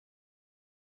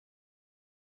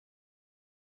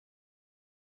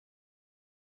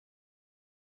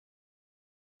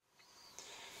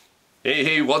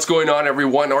Hey, what's going on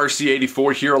everyone?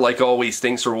 RC84 here, like always.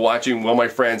 Thanks for watching. Well, my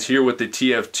friends, here with the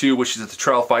TF2, which is the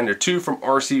TrailFinder 2 from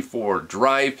RC4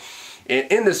 Drive.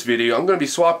 And in this video, I'm going to be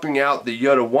swapping out the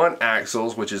Yota 1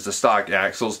 axles, which is the stock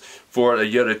axles, for the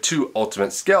Yota 2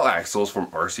 Ultimate Scale axles from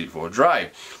RC4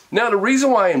 Drive. Now, the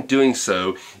reason why I'm doing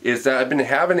so is that I've been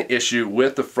having an issue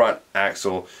with the front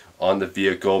axle on the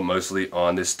vehicle, mostly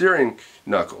on the steering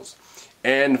knuckles.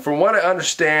 And from what I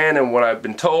understand and what I've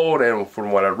been told and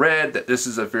from what I read, that this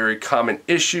is a very common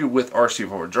issue with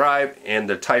RC4 Drive and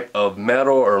the type of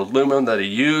metal or aluminum that they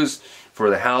use for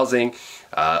the housing.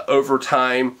 Over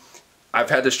time,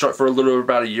 I've had this truck for a little over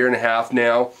about a year and a half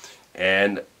now,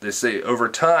 and they say over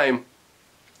time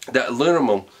that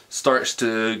aluminum starts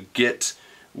to get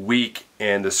weak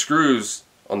and the screws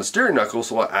on the steering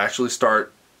knuckles will actually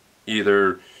start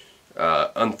either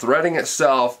unthreading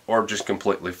itself or just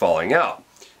completely falling out.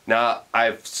 Now,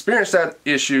 I've experienced that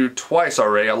issue twice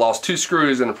already. I lost 2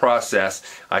 screws in the process.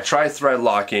 I tried thread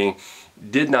locking,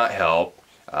 did not help.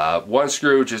 One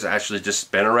screw just actually just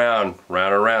spin around,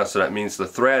 round and round, so that means the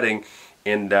threading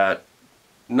in that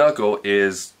knuckle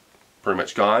is pretty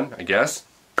much gone, I guess.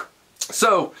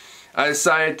 So I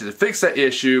decided to fix that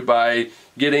issue by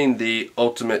getting the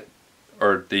Ultimate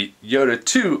or the Yota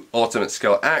 2 Ultimate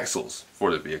Scale axles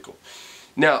for the vehicle.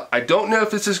 Now, I don't know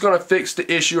if this is going to fix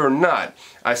the issue or not.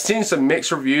 I've seen some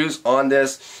mixed reviews on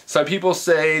this. Some people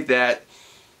say that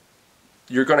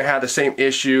you're going to have the same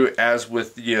issue as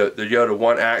with the Yota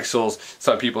 1 axles.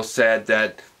 Some people said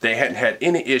that they hadn't had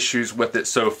any issues with it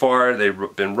so far. They've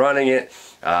been running it,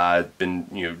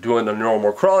 been doing the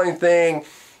normal crawling thing,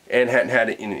 and hadn't had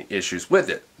any issues with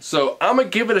it. So I'm going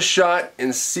to give it a shot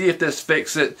and see if this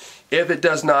fixes it. If it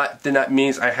does not, then that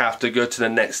means I have to go to the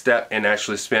next step and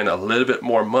actually spend a little bit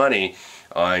more money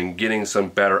on getting some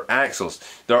better axles.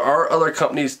 There are other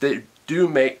companies that do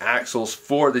make axles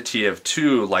for the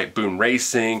TF2, like Boone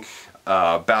Racing,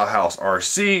 Bauhaus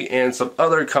RC, and some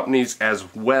other companies as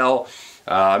well.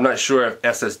 I'm not sure if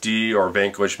SSD or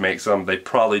Vanquish makes them. They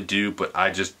probably do, but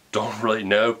I just don't really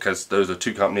know, because those are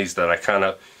 2 companies that I kind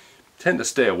of tend to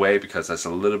stay away because that's a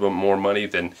little bit more money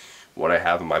than what I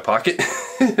have in my pocket.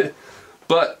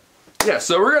 But yeah,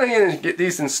 so we're going to get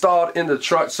these installed in the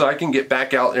truck so I can get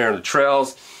back out there on the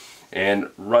trails and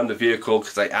run the vehicle,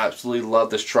 because I absolutely love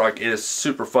this truck. It is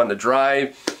super fun to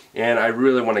drive and I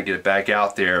really want to get it back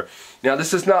out there. Now,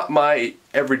 this is not my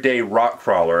everyday rock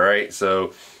crawler, right?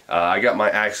 So I got my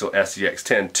Axle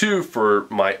SCX-10-2 for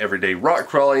my everyday rock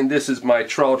crawling. This is my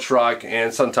trail truck,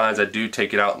 and sometimes I do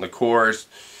take it out in the course,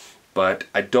 but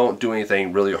I don't do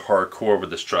anything really hardcore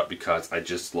with this truck because I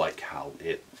just like how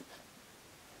it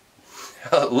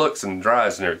looks and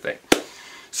drives and everything.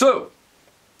 So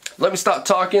let me stop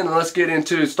talking and let's get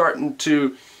into starting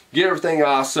to get everything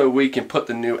off so we can put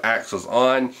the new axles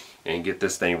on and get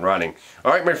this thing running.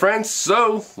 Alright, my friends,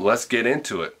 so let's get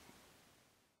into it.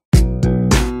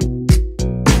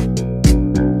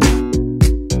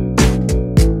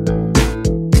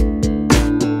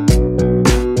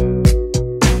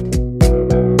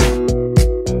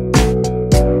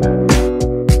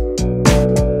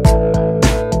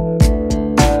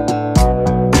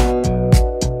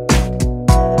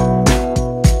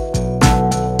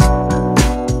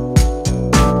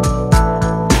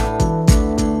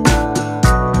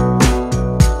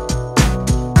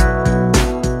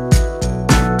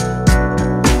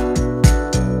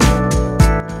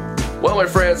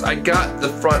 I got the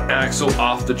front axle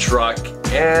off the truck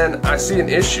and I see an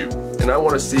issue, and I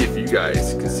want to see if you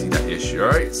guys can see that issue.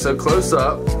 Alright, so close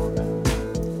up.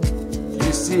 Do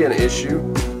you see an issue?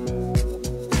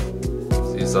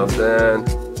 See something?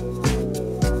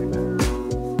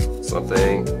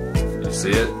 Something? You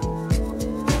see it?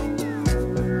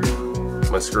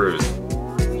 My screws.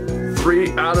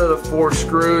 3 out of the 4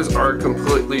 screws are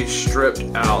completely stripped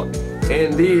out.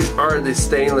 And these are the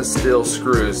stainless steel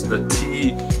screws, the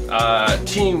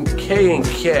Team K and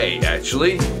K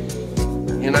actually.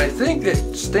 And I think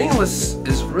that stainless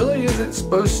isn't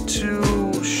supposed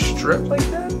to strip like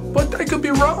that, but I could be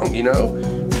wrong, you know.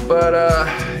 But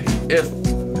if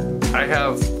I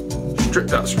have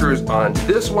stripped out screws on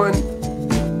this one,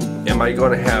 am I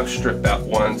going to have stripped out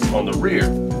ones on the rear?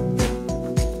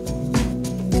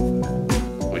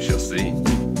 We shall see.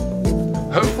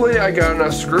 Hopefully I got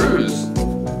enough screws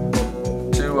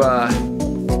to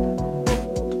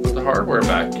put the hardware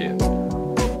back in.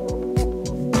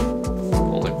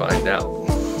 Only find out.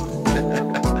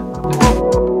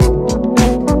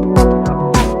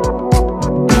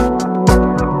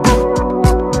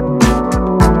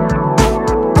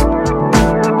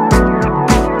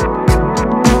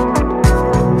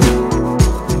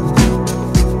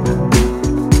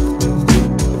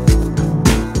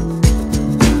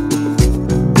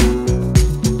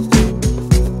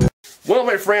 Well,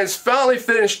 my friends, finally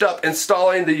finished up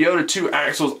installing the Yota 2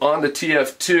 axles on the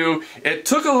TF2. It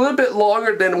took a little bit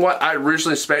longer than what I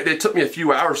originally expected. It took me a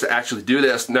few hours to actually do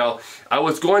this. Now, I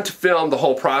was going to film the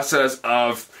whole process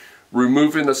of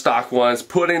removing the stock ones,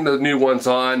 putting the new ones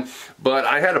on, but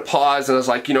I had to pause and I was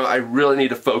like, you know, I really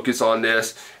need to focus on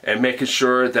this and making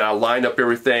sure that I line up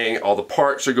everything, all the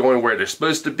parts are going where they're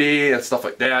supposed to be and stuff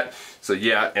like that. So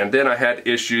yeah, and then I had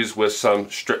issues with some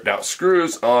stripped out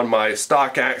screws on my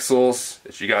stock axles,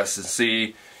 as you guys can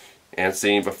see and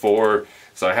seen before.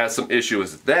 So I had some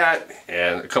issues with that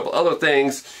and a couple other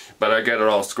things, but I got it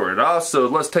all squared off. So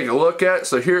let's take a look at it.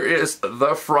 So here is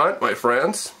the front, my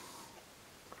friends.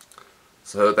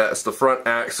 So that's the front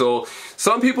axle.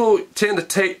 Some people tend to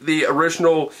take the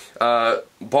original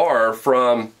bar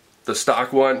from the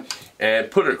stock one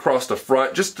and put it across the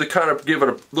front just to kind of give it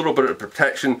a little bit of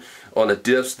protection on the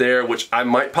diffs there, which I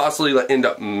might possibly end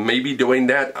up maybe doing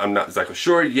that. I'm not exactly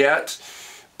sure yet.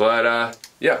 But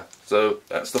yeah, so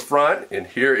that's the front, and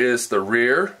here is the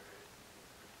rear.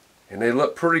 And they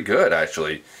look pretty good,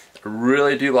 actually. I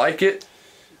really do like it.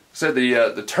 So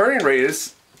the turning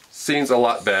radius seems a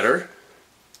lot better.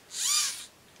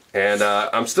 And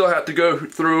I'm still have to go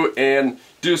through and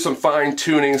do some fine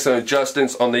tuning, some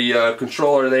adjustments on the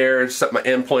controller there, set my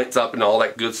endpoints up and all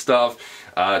that good stuff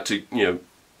to, you know,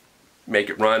 make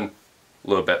it run a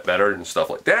little bit better and stuff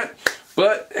like that.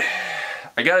 But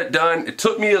I got it done. It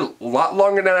took me a lot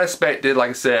longer than I expected, like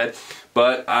I said,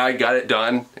 but I got it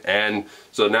done. And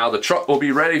so now the truck will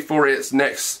be ready for its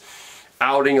next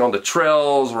outing on the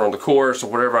trails or on the course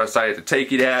or whatever I decided to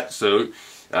take it at. So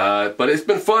but it's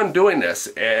been fun doing this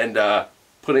and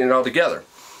putting it all together.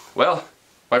 Well,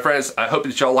 my friends, I hope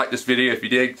that y'all liked this video. If you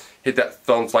did, hit that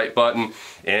thumbs like button.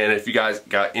 And if you guys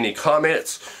got any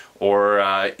comments or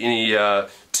any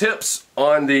tips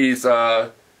on these,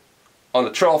 on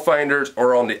the TrailFinders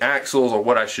or on the axles or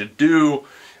what I should do,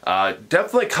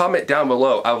 definitely comment down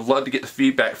below. I would love to get the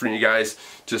feedback from you guys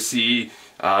to see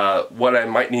what I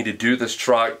might need to do this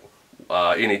truck.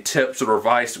 Any tips or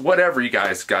advice, whatever you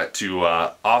guys got to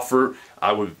offer,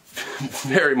 I would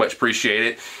very much appreciate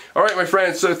it. Alright, my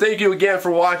friends, so thank you again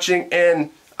for watching, and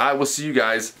I will see you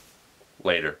guys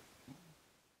later.